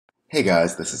Hey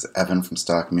guys, this is Evan from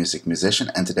Stock Music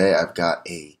Musician, and today I've got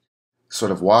a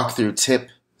sort of walkthrough tip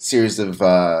series of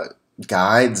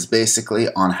guides basically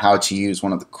on how to use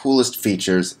one of the coolest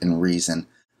features in Reason,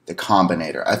 the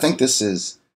Combinator. I think this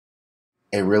is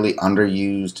a really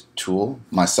underused tool,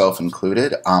 myself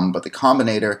included, but the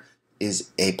Combinator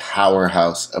is a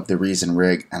powerhouse of the Reason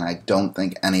rig, and I don't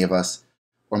think any of us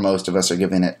or most of us are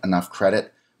giving it enough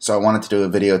credit. So I wanted to do a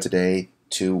video today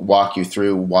to walk you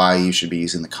through why you should be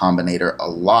using the Combinator a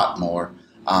lot more,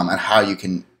 and how you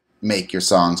can make your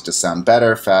songs to sound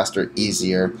better, faster,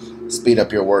 easier, speed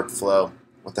up your workflow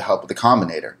with the help of the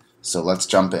Combinator. So let's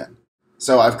jump in.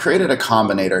 So I've created a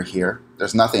Combinator here.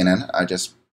 There's nothing in it. I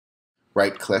just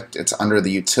right-clicked. It's under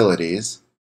the Utilities,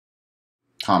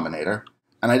 Combinator.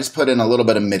 And I just put in a little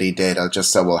bit of MIDI data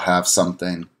just so we'll have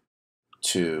something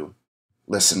to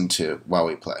listen to while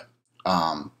we play.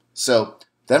 So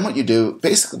then what you do,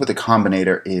 basically what the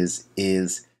Combinator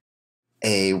is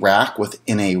a rack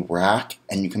within a rack,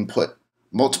 and you can put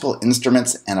multiple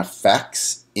instruments and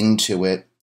effects into it.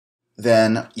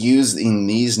 Then using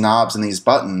these knobs and these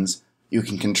buttons, you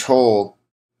can control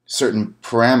certain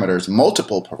parameters,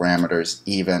 multiple parameters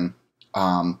even,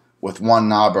 with one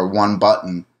knob or one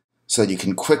button, so that you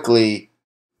can quickly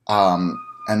and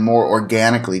more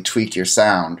organically tweak your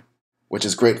sound, which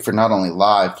is great for not only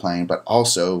live playing, but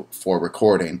also for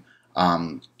recording.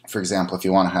 For example, if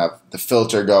you want to have the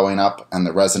filter going up and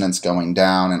the resonance going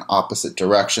down in opposite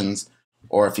directions,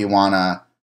 or if you want to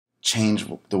change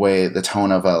the way the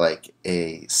tone of a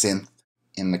synth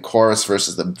in the chorus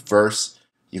versus the verse,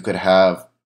 you could have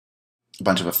a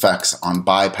bunch of effects on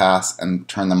bypass and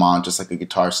turn them on just like a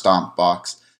guitar stomp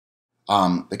box.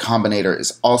 The Combinator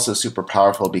is also super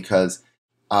powerful because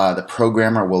the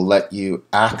programmer will let you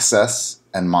access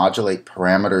and modulate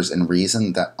parameters in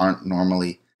Reason that aren't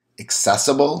normally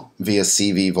accessible via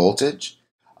CV voltage.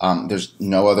 There's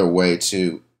no other way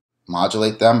to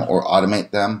modulate them or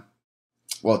automate them.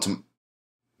 Well,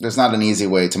 there's not an easy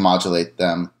way to modulate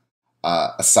them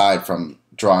aside from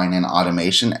drawing in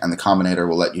automation, and the Combinator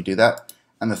will let you do that.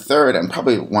 And the third, and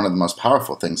probably one of the most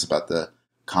powerful things about the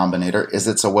Combinator, is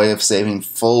it's a way of saving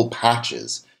full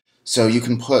patches. So you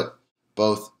can put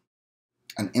both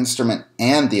an instrument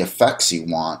and the effects you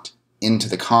want into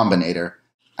the Combinator,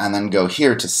 and then go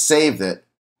here to save it,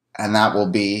 and that will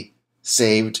be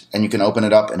saved, and you can open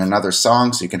it up in another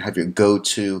song, so you can have your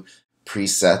go-to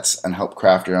presets and help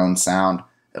craft your own sound.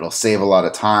 It'll save a lot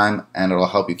of time, and it'll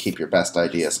help you keep your best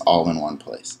ideas all in one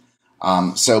place.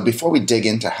 So before we dig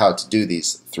into how to do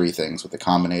these three things with the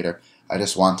Combinator, I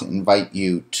just want to invite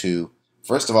you to,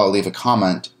 first of all, leave a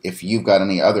comment if you've got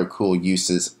any other cool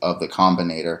uses of the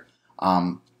Combinator,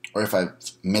 or if I've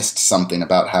missed something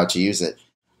about how to use it.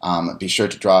 Be sure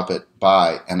to drop it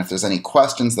by, and if there's any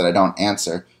questions that I don't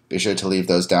answer, be sure to leave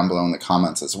those down below in the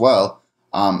comments as well.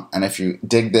 And if you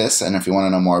dig this, and if you want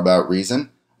to know more about Reason,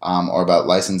 or about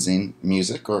licensing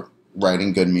music or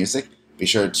writing good music, be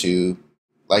sure to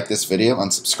like this video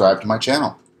and subscribe to my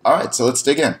channel. Alright, so let's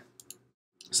dig in.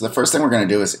 So the first thing we're going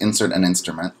to do is insert an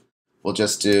instrument. We'll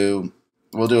do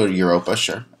a Europa,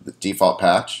 sure, the default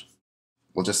patch.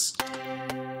 We'll just...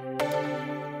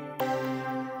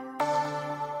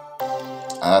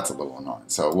 that's a little annoying.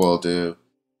 So we'll do...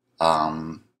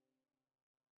 I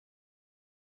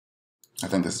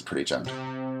think this is pretty gentle.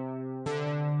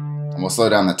 And we'll slow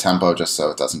down the tempo just so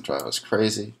it doesn't drive us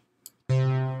crazy.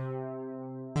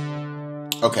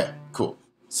 Okay, cool.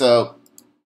 So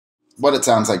what it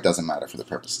sounds like doesn't matter for the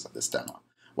purposes of this demo.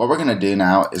 What we're going to do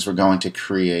now is we're going to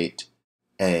create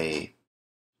a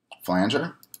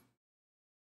flanger,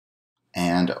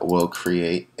 and we'll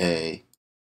create another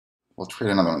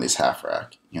one of these half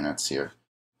rack units here.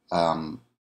 Yeah,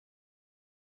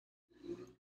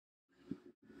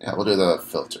 we'll do the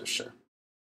filter, sure.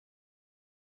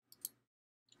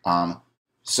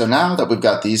 So now that we've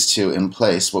got these two in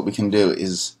place, what we can do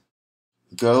is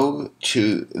go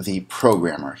to the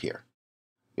programmer here.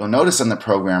 You'll notice in the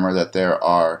programmer that there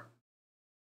are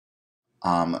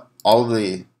all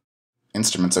the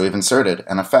instruments that we've inserted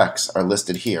and effects are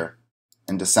listed here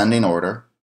in descending order.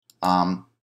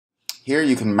 Here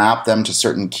you can map them to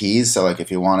certain keys, so like if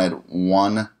you wanted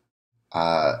one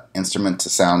instrument to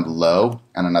sound low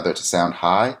and another to sound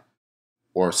high,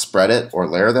 or spread it or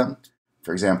layer them.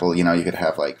 For example, you could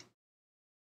have like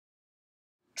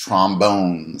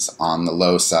trombones on the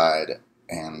low side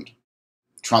and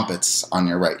trumpets on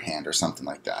your right hand or something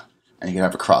like that. And you could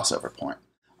have a crossover point.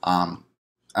 And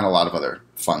a lot of other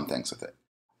fun things with it.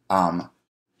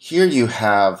 Here you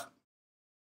have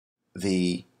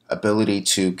the ability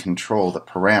to control the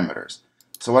parameters.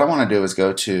 So what I want to do is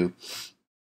go to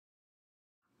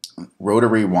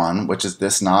rotary 1, which is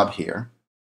this knob here,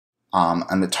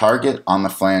 and the target on the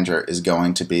flanger is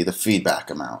going to be the feedback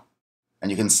amount. And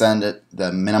you can send it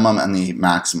the minimum and the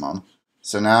maximum.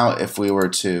 So now if we were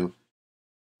to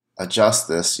adjust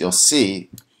this, you'll see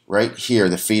right here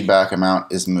the feedback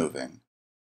amount is moving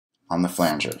on the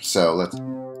flanger. So let's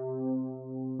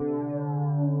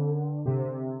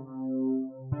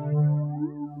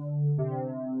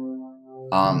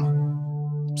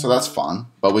so that's fun,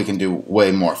 but we can do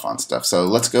way more fun stuff. So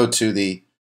let's go to the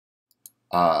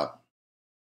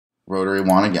rotary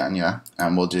 1 again, yeah,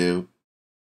 and we're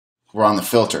on the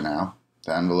filter now,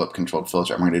 the envelope controlled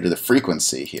filter. I'm going to do the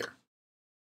frequency here.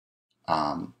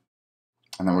 And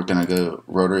then we're going to go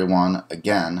rotary 1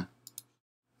 again,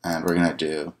 and we're going to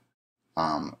do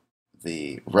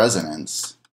the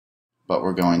resonance, but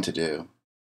we're going to do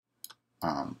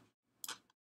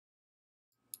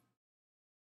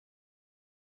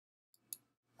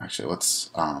actually,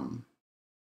 let's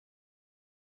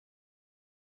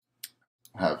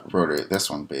have rotary, this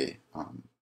one be,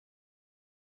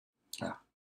 yeah.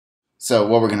 So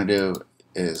what we're going to do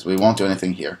is we won't do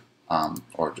anything here,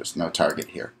 or just no target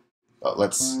here. But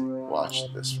let's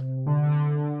watch this.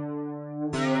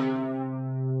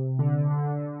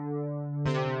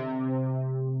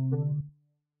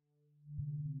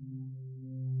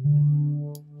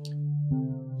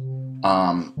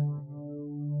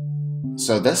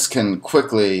 So this can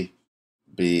quickly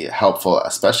be helpful,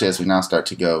 especially as we now start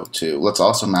to go to, let's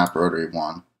also map rotary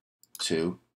 1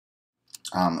 to,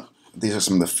 these are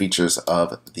some of the features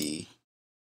of the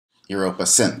Europa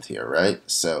synth here, right?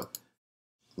 So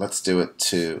let's do it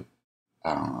to,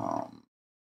 I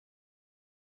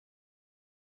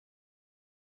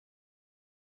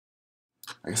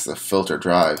guess the filter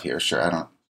drive here, sure, I don't.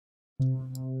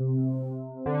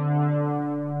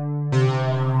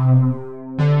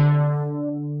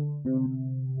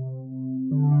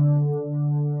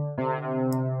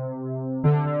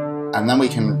 And then we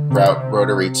can route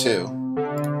rotary 2.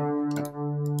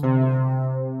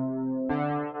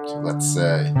 So let's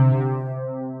say,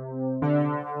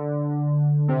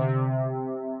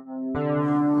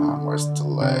 where's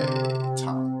delay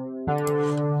time?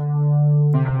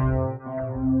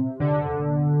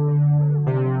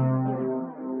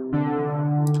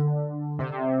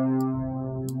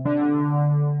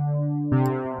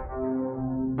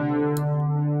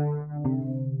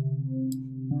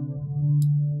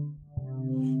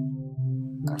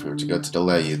 If we were to go to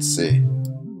delay, you'd see.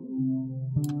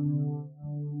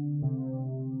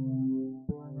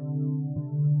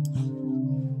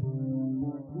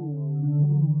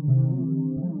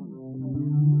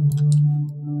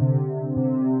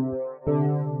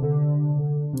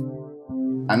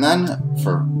 And then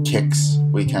for kicks,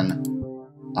 we can,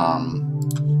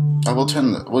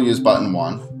 we'll use button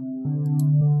 1.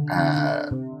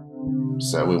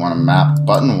 So we want to map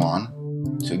button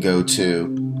 1 to go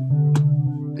to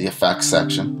the effects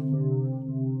section,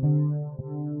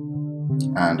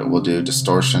 and we'll do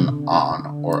distortion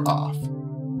on or off.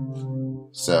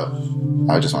 So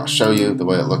I just want to show you the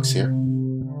way it looks here.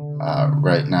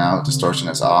 Right now distortion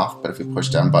is off, but if we push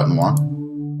down button 1,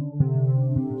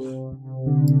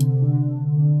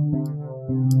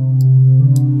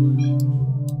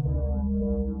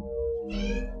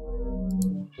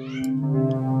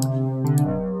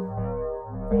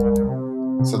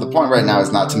 so the point right now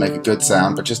is not to make a good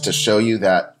sound, but just to show you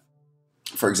that,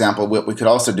 for example, what we could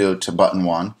also do to button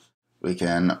 1, we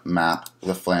can map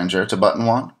the flanger to button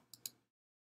 1.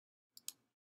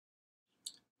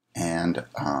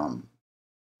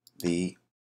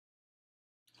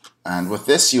 And with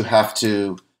this you have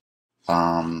to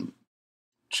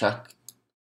check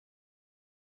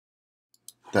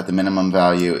that the minimum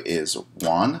value is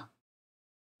 1.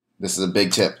 This is a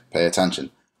big tip, pay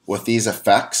attention. With these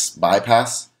effects,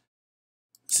 bypass,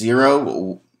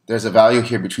 0, there's a value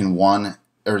here between 1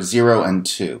 or 0 and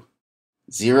 2.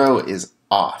 0 is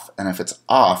off, and if it's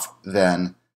off,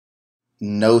 then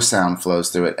no sound flows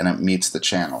through it and it mutes the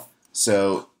channel.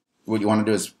 So what you want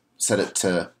to do is set it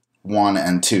to 1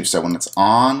 and 2. So when it's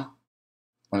on,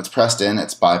 when it's pressed in,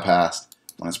 it's bypassed.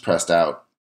 When it's pressed out,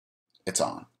 it's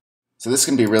on. So this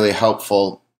can be really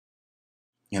helpful,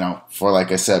 you know, for,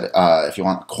 like I said, if you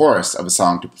want a chorus of a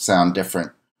song to sound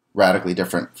different, radically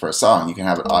different for a song, you can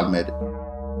have it odd mid.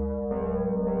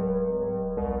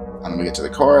 And we get to the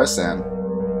chorus and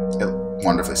it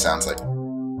wonderfully sounds like.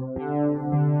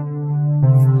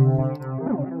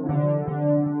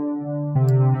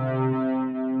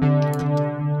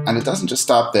 And it doesn't just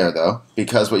stop there though,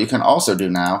 because what you can also do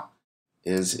now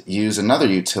is use another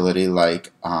utility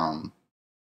like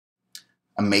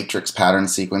a matrix pattern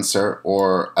sequencer,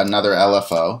 or another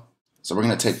LFO. So we're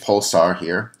going to take pulsar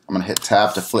here. I'm going to hit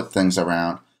tab to flip things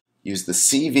around. Use the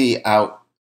CV out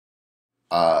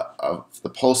of the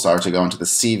pulsar to go into the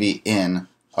CV in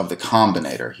of the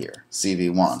combinator here,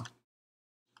 CV1.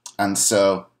 And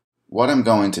so what I'm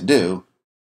going to do,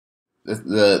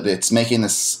 it's making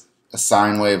this a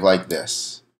sine wave like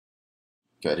this,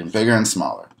 getting bigger and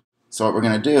smaller. So what we're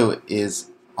going to do is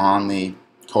on the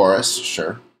chorus,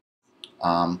 sure,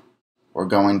 we're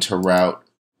going to route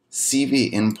CV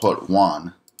input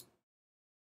 1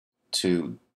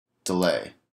 to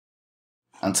delay.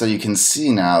 And so you can see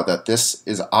now that this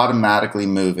is automatically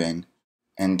moving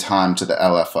in time to the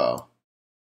LFO.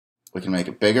 We can make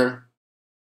it bigger.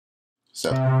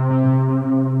 So and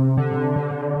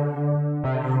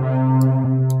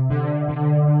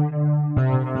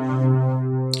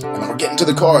we're getting to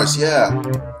the chorus, yeah.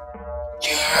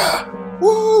 Yeah!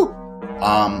 Woo!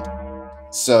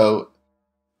 So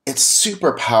it's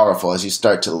super powerful as you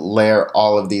start to layer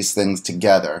all of these things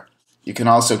together. You can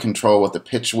also control what the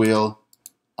pitch wheel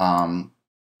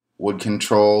would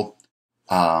control.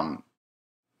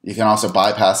 You can also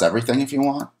bypass everything if you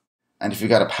want. And if you've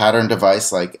got a pattern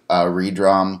device like a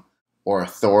Redrum or a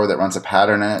Thor that runs a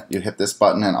pattern in it, you hit this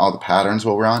button and all the patterns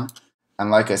will run. And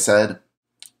like I said,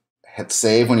 hit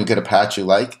save when you get a patch you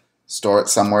like, store it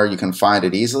somewhere you can find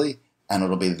it easily, and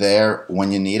it'll be there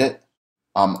when you need it.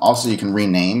 Also, you can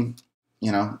rename,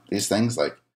 these things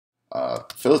like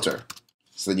filter,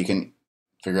 so that you can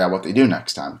figure out what they do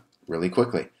next time really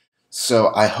quickly.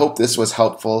 So I hope this was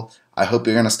helpful. I hope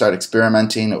you're going to start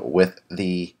experimenting with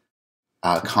the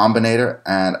Combinator,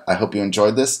 and I hope you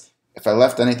enjoyed this. If I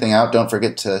left anything out, don't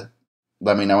forget to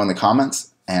let me know in the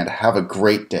comments, and have a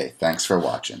great day. Thanks for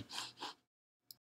watching.